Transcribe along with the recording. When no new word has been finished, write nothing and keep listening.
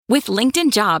With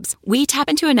LinkedIn Jobs, we tap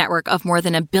into a network of more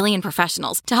than 1 billion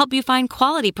professionals to help you find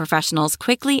quality professionals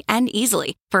quickly and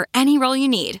easily for any role you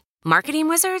need. Marketing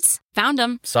wizards? Found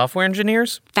them. Software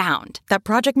engineers? Found. That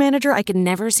project manager I could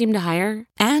never seem to hire?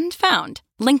 And found.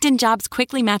 LinkedIn Jobs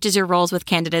quickly matches your roles with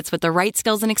candidates with the right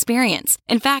skills and experience.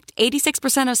 In fact,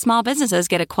 86% of small businesses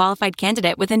get a qualified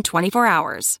candidate within 24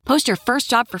 hours. Post your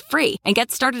first job for free and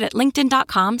get started at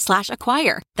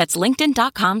linkedin.com/acquire. That's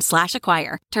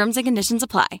linkedin.com/acquire. Terms and conditions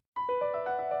apply.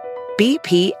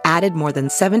 BP added more than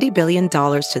 $70 billion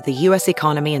to the U.S.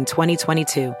 economy in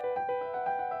 2022.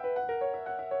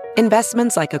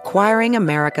 Investments like acquiring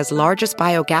America's largest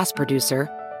biogas producer,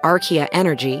 Archaea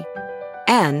Energy,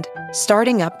 and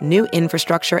starting up new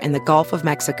infrastructure in the Gulf of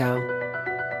Mexico.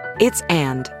 It's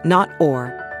and, not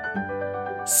or.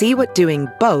 See what doing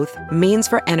both means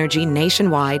for energy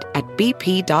nationwide at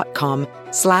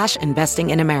bp.com/investing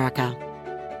in America.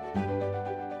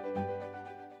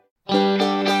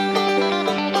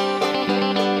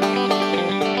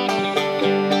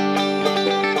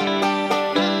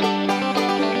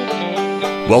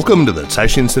 Welcome to the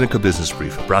Caixin-Sinica Business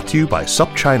Brief, brought to you by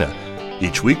SupChina.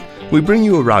 Each week, we bring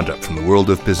you a roundup from the world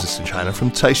of business in China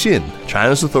from Caixin,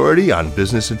 China's authority on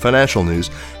business and financial news,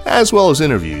 as well as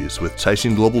interviews with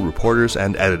Caixin Global reporters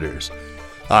and editors.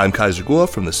 I'm Kaiser Guo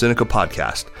from the Sinica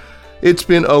podcast. It's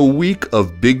been a week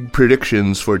of big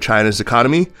predictions for China's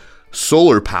economy.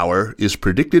 Solar power is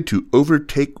predicted to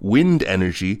overtake wind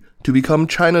energy to become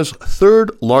China's third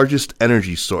largest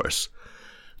energy source.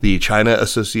 The China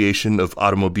Association of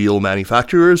Automobile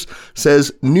Manufacturers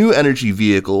says new energy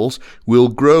vehicles will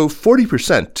grow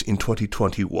 40% in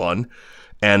 2021,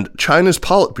 and China's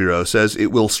Politburo says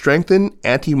it will strengthen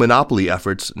anti-monopoly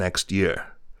efforts next year.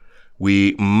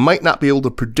 We might not be able to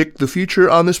predict the future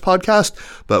on this podcast,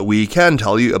 but we can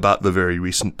tell you about the very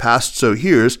recent past, so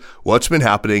here's what's been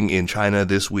happening in China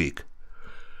this week.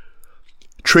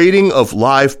 Trading of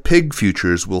live pig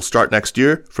futures will start next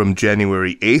year from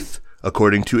January 8th,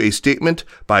 according to a statement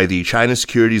by the China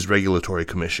Securities Regulatory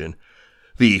Commission.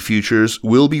 The futures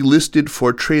will be listed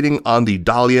for trading on the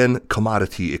Dalian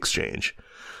Commodity Exchange.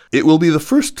 It will be the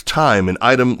first time an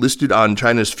item listed on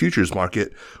China's futures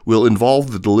market will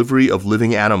involve the delivery of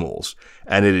living animals,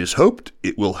 and it is hoped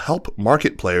it will help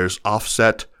market players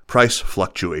offset price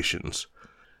fluctuations.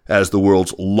 As the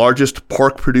world's largest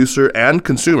pork producer and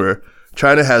consumer,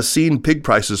 China has seen pig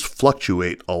prices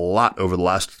fluctuate a lot over the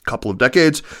last couple of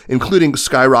decades, including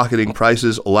skyrocketing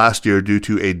prices last year due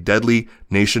to a deadly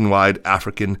nationwide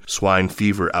African swine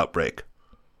fever outbreak.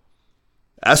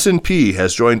 S&P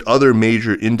has joined other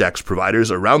major index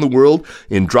providers around the world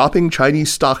in dropping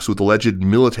Chinese stocks with alleged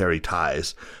military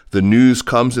ties. The news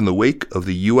comes in the wake of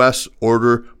the U.S.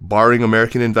 order barring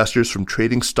American investors from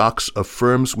trading stocks of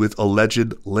firms with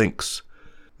alleged links.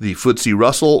 The FTSE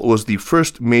Russell was the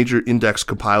first major index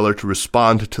compiler to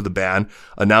respond to the ban,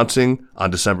 announcing on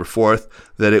December 4th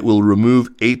that it will remove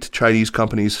 8 Chinese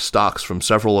companies' stocks from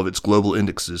several of its global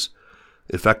indexes,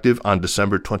 effective on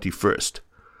December 21st.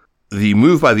 The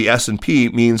move by the S&P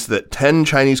means that 10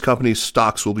 Chinese companies'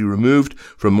 stocks will be removed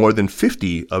from more than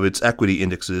 50 of its equity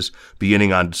indexes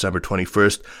beginning on December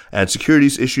 21st, and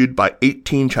securities issued by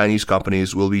 18 Chinese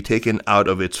companies will be taken out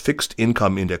of its fixed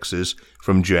income indexes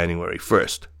from January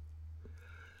 1st.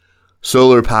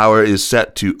 Solar power is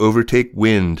set to overtake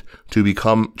wind to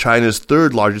become China's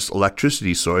third largest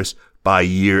electricity source by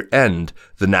year end,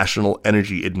 the National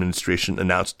Energy Administration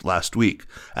announced last week,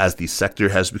 as the sector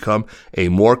has become a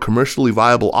more commercially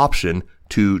viable option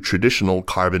to traditional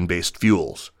carbon-based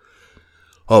fuels.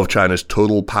 Of China's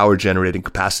total power generating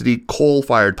capacity,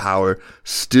 coal-fired power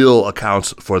still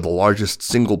accounts for the largest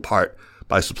single part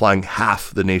by supplying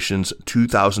half the nation's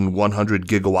 2,100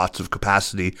 gigawatts of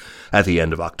capacity at the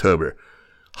end of October.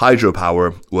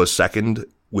 Hydropower was second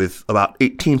with about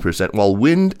 18%, while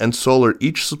wind and solar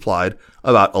each supplied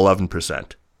about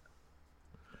 11%.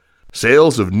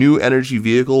 Sales of new energy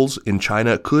vehicles in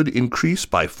China could increase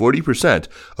by 40%,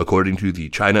 according to the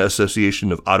China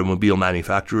Association of Automobile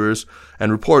Manufacturers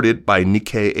and reported by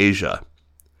Nikkei Asia.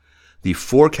 The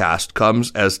forecast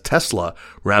comes as Tesla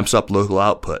ramps up local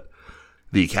output.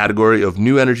 The category of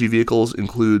new energy vehicles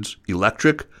includes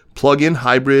electric, plug-in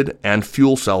hybrid, and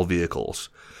fuel cell vehicles.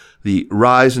 The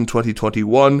rise in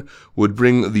 2021 would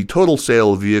bring the total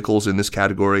sale of vehicles in this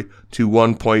category to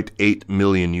 1.8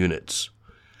 million units.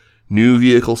 New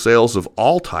vehicle sales of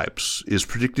all types is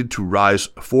predicted to rise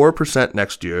 4%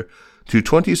 next year to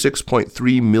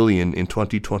 26.3 million in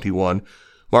 2021,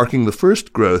 marking the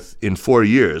first growth in 4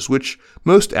 years, which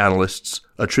most analysts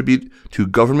attribute to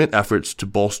government efforts to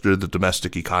bolster the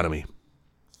domestic economy.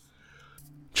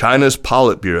 China's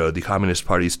Politburo, the Communist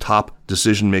Party's top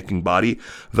decision-making body,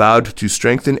 vowed to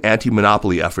strengthen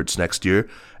anti-monopoly efforts next year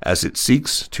as it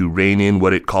seeks to rein in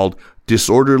what it called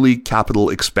disorderly capital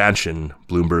expansion,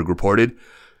 Bloomberg reported.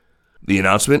 The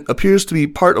announcement appears to be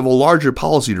part of a larger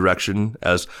policy direction,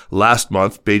 as last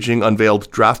month Beijing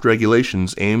unveiled draft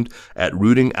regulations aimed at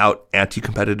rooting out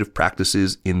anti-competitive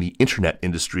practices in the internet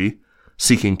industry,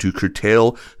 seeking to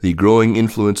curtail the growing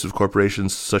influence of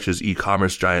corporations such as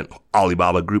e-commerce giant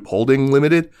Alibaba Group Holding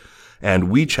Limited and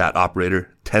WeChat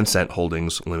operator Tencent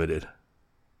Holdings Limited.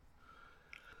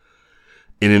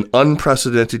 In an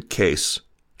unprecedented case,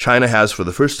 China has for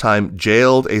the first time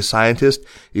jailed a scientist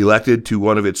elected to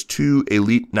one of its two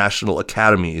elite national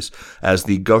academies as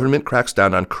the government cracks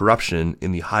down on corruption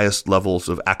in the highest levels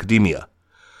of academia.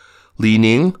 Li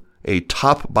Ning, a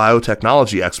top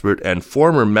biotechnology expert and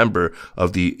former member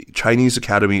of the Chinese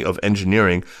Academy of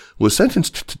Engineering, was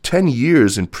sentenced to 10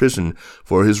 years in prison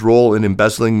for his role in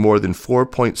embezzling more than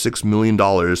 $4.6 million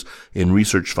in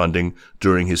research funding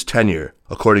during his tenure,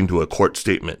 according to a court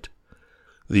statement.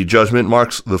 The judgment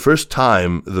marks the first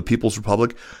time the People's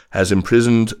Republic has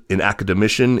imprisoned an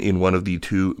academician in one of the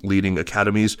two leading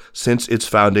academies since its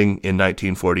founding in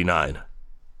 1949.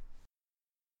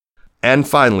 And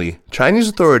finally, Chinese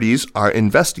authorities are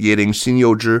investigating Xin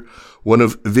Youzhi, one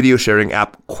of video sharing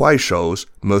app Kuaishou's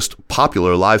most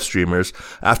popular live streamers,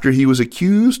 after he was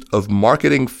accused of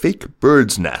marketing fake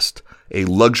bird's nest, a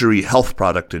luxury health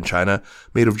product in China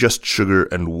made of just sugar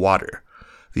and water.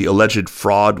 The alleged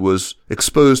fraud was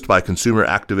exposed by consumer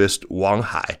activist Wang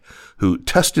Hai, who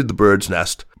tested the bird's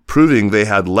nest, proving they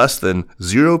had less than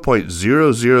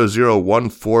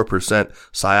 0.00014%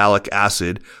 sialic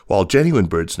acid, while genuine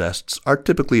bird's nests are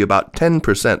typically about 10%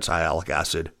 sialic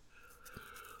acid.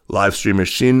 Live streamer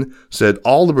Xin said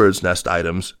all the bird's nest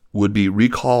items would be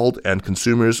recalled and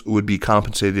consumers would be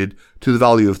compensated to the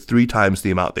value of 3 times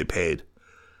the amount they paid.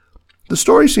 The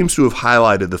story seems to have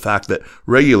highlighted the fact that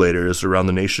regulators around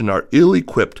the nation are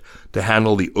ill-equipped to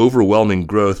handle the overwhelming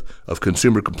growth of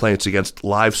consumer complaints against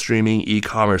live streaming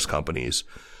e-commerce companies.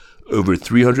 Over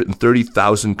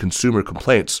 330,000 consumer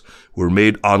complaints were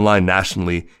made online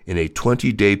nationally in a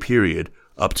 20-day period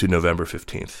up to November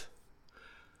 15th.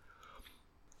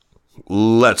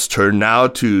 Let's turn now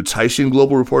to Caixin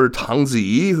Global reporter Tang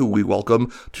Ziyi, who we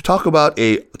welcome to talk about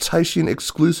a Caixin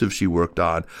exclusive she worked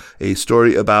on, a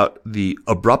story about the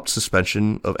abrupt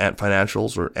suspension of Ant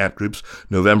Financial's or Ant Group's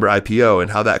November IPO and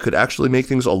how that could actually make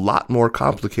things a lot more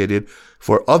complicated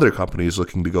for other companies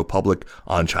looking to go public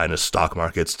on China's stock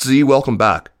markets. Ziyi, welcome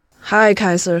back. Hi,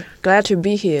 Kaiser. Glad to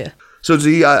be here. So,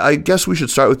 Ziyi, I guess we should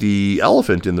start with the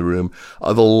elephant in the room.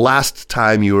 The last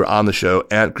time you were on the show,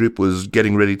 Ant Group was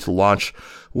getting ready to launch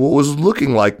what was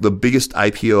looking like the biggest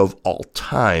IPO of all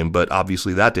time, but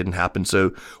obviously that didn't happen.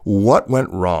 So what went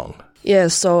wrong? Yeah,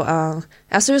 so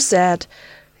as you said,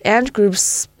 Ant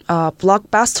Group's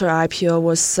blockbuster IPO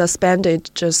was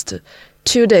suspended just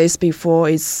 2 days before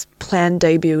its planned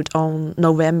debut on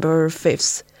November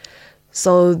 5th.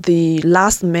 So the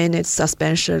last-minute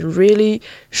suspension really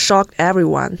shocked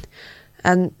everyone.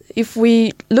 And if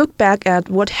we look back at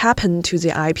what happened to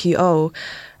the IPO,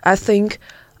 I think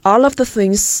all of the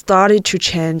things started to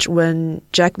change when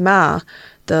Jack Ma,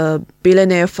 the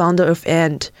billionaire founder of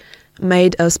Ant,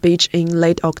 made a speech in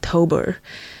late October.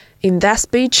 In that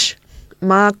speech,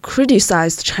 Ma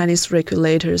criticized Chinese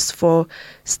regulators for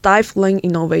stifling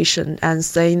innovation and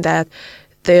saying that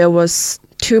there was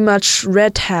too much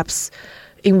red tapes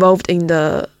involved in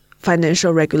the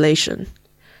financial regulation.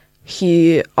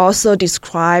 He also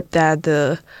described that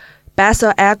the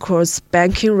Basel Accords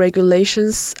banking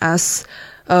regulations as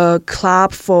a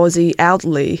club for the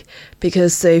elderly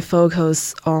because they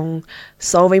focus on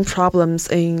solving problems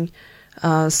in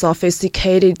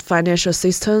sophisticated financial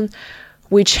systems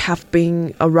which have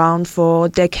been around for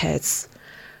decades.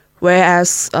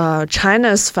 Whereas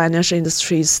China's financial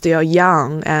industry is still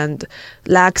young and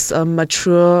lacks a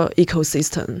mature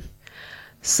ecosystem.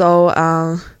 So,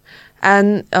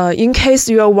 in case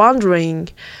you are wondering,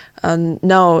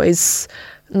 no, it's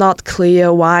not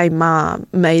clear why Ma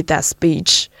made that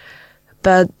speech.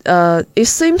 But it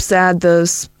seems that the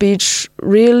speech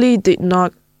really did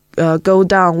not go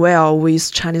down well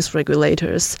with Chinese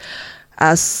regulators,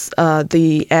 as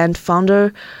the Ant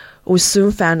founder we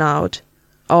soon found out.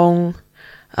 On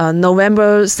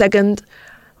November 2nd,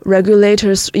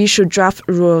 regulators issued draft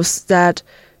rules that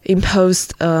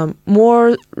imposed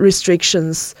more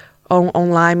restrictions on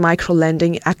online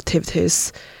micro-lending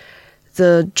activities.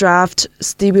 The draft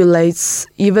stipulates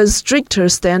even stricter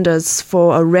standards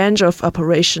for a range of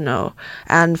operational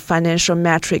and financial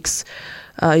metrics,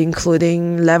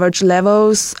 including leverage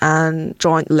levels and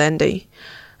joint lending,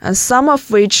 and some of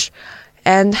which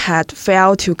Ant had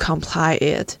failed to comply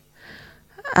it.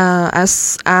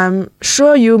 As I'm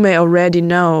sure you may already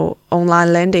know,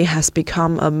 online lending has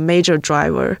become a major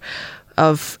driver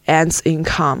of Ant's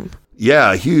income.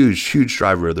 Yeah, a huge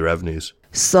driver of the revenues.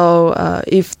 So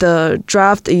if the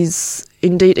draft is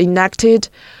indeed enacted,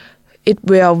 it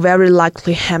will very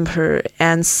likely hamper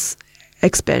Ant's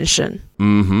expansion.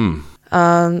 Mm-hmm.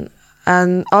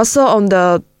 And also on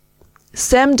the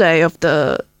same day of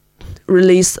the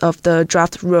release of the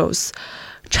draft rules,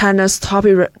 China's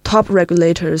top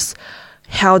regulators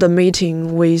held a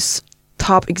meeting with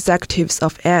top executives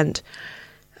of Ant,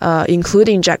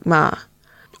 including Jack Ma.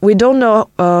 We don't know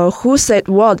who said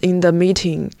what in the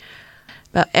meeting,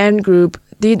 but Ant Group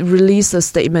did release a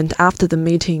statement after the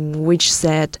meeting which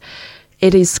said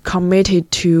it is committed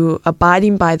to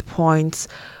abiding by the points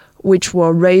which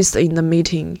were raised in the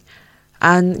meeting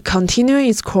and continuing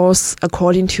its course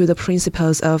according to the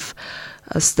principles of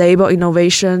stable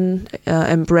innovation,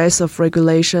 embrace of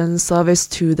regulation, service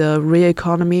to the real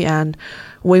economy, and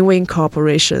win-win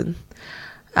cooperation.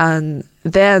 And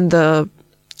then the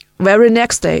very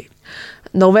next day,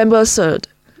 November 3rd,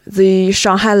 the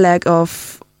Shanghai leg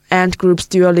of Ant Group's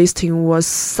dual listing was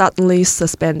suddenly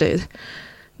suspended.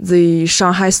 The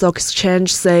Shanghai Stock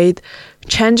Exchange said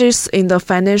changes in the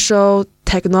financial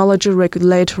technology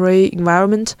regulatory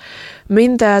environment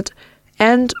mean that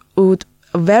Ant would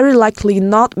very likely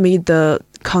not meet the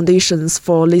conditions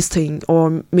for listing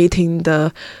or meeting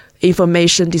the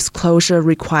information disclosure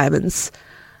requirements.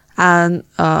 And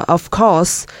of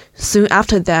course, soon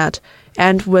after that,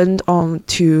 Ant went on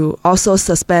to also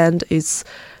suspend its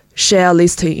share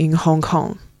listing in Hong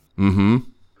Kong. Mm-hmm.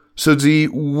 So, Ziyi,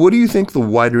 what do you think the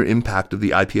wider impact of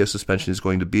the IPO suspension is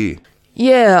going to be?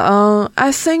 Yeah,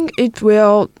 I think it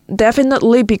will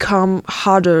definitely become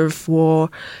harder for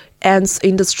Ant's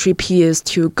industry peers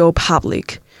to go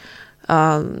public.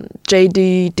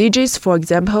 JD Digits, for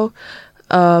example,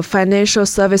 a financial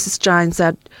services giant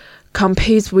that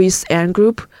competes with Ant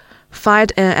Group,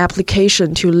 filed an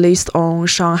application to list on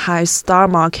Shanghai stock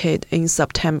market in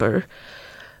September.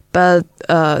 But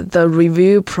the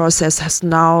review process has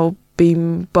now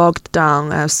been bogged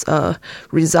down as a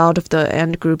result of the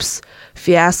Ant Group's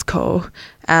fiasco,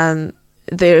 and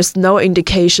there's no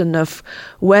indication of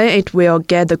when it will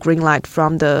get the green light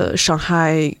from the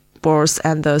Shanghai boards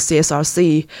and the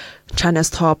CSRC, China's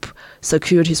top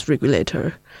securities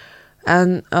regulator.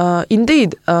 And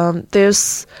indeed,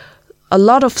 there's a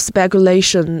lot of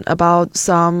speculation about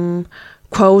some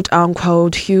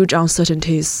quote-unquote huge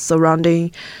uncertainties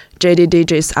surrounding JD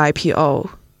Digits' IPO.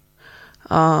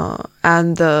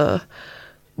 And the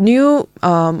new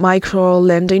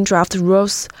micro-lending draft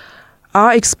rules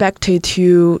are expected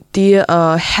to deal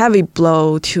a heavy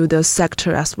blow to the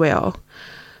sector as well.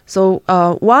 So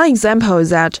one example is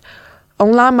that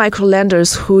online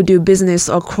microlenders who do business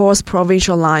across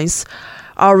provincial lines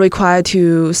are required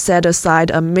to set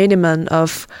aside a minimum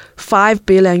of 5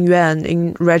 billion yuan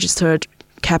in registered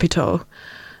capital.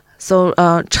 So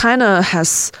China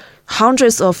has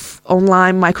hundreds of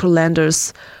online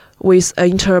microlenders with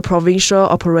inter-provincial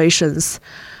operations,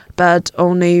 but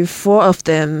only 4 of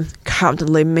them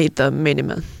currently meet the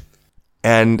minimum.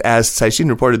 And as Caixin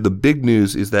reported, the big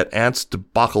news is that Ant's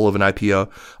debacle of an IPO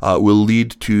will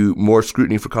lead to more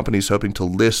scrutiny for companies hoping to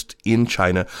list in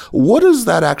China. What does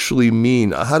that actually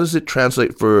mean? How does it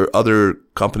translate for other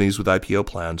companies with IPO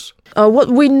plans? What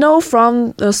we know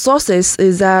from the sources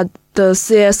is that the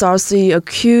CSRC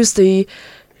accused the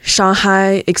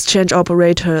Shanghai exchange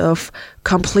operator of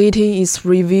completing its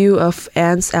review of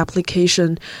Ant's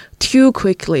application too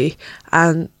quickly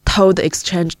and told the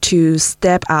exchange to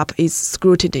step up its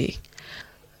scrutiny.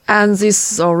 And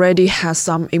this already has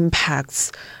some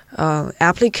impacts.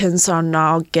 Applicants are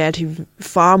now getting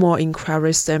far more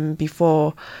inquiries than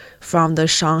before from the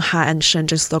Shanghai and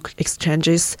Shenzhen stock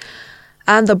exchanges,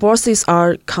 and the bosses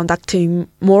are conducting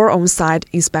more on-site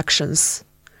inspections.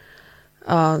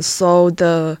 So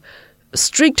the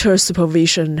stricter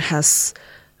supervision has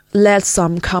led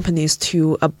some companies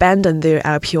to abandon their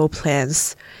IPO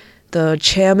plans. The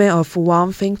chairman of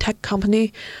one fintech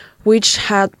company, which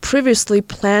had previously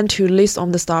planned to list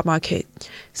on the stock market,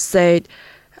 said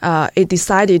it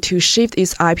decided to shift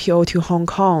its IPO to Hong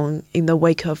Kong in the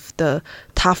wake of the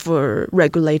tougher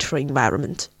regulatory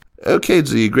environment. Okay,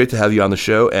 Ziyi, great to have you on the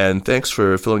show, and thanks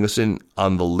for filling us in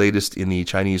on the latest in the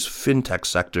Chinese fintech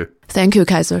sector. Thank you,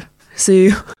 Kaiser. See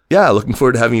you. Yeah, looking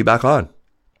forward to having you back on.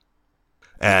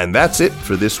 And that's it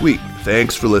for this week.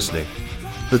 Thanks for listening.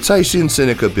 The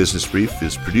Caixin-Sinica Business Brief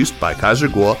is produced by Kaiser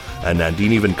Kuo and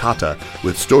Nandini Venkata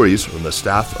with stories from the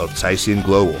staff of Caixin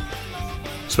Global.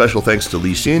 Special thanks to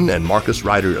Li Xin and Marcus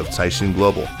Ryder of Caixin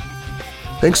Global.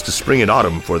 Thanks to Spring and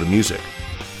Autumn for the music.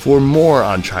 For more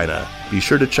on China, be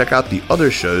sure to check out the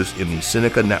other shows in the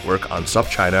Sinica network on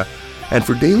SupChina, and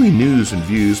for daily news and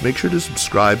views, make sure to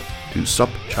subscribe to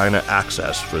SupChina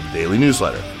Access for the daily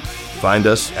newsletter. Find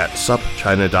us at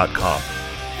supchina.com.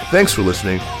 Thanks for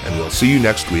listening, and we'll see you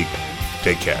next week.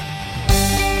 Take care.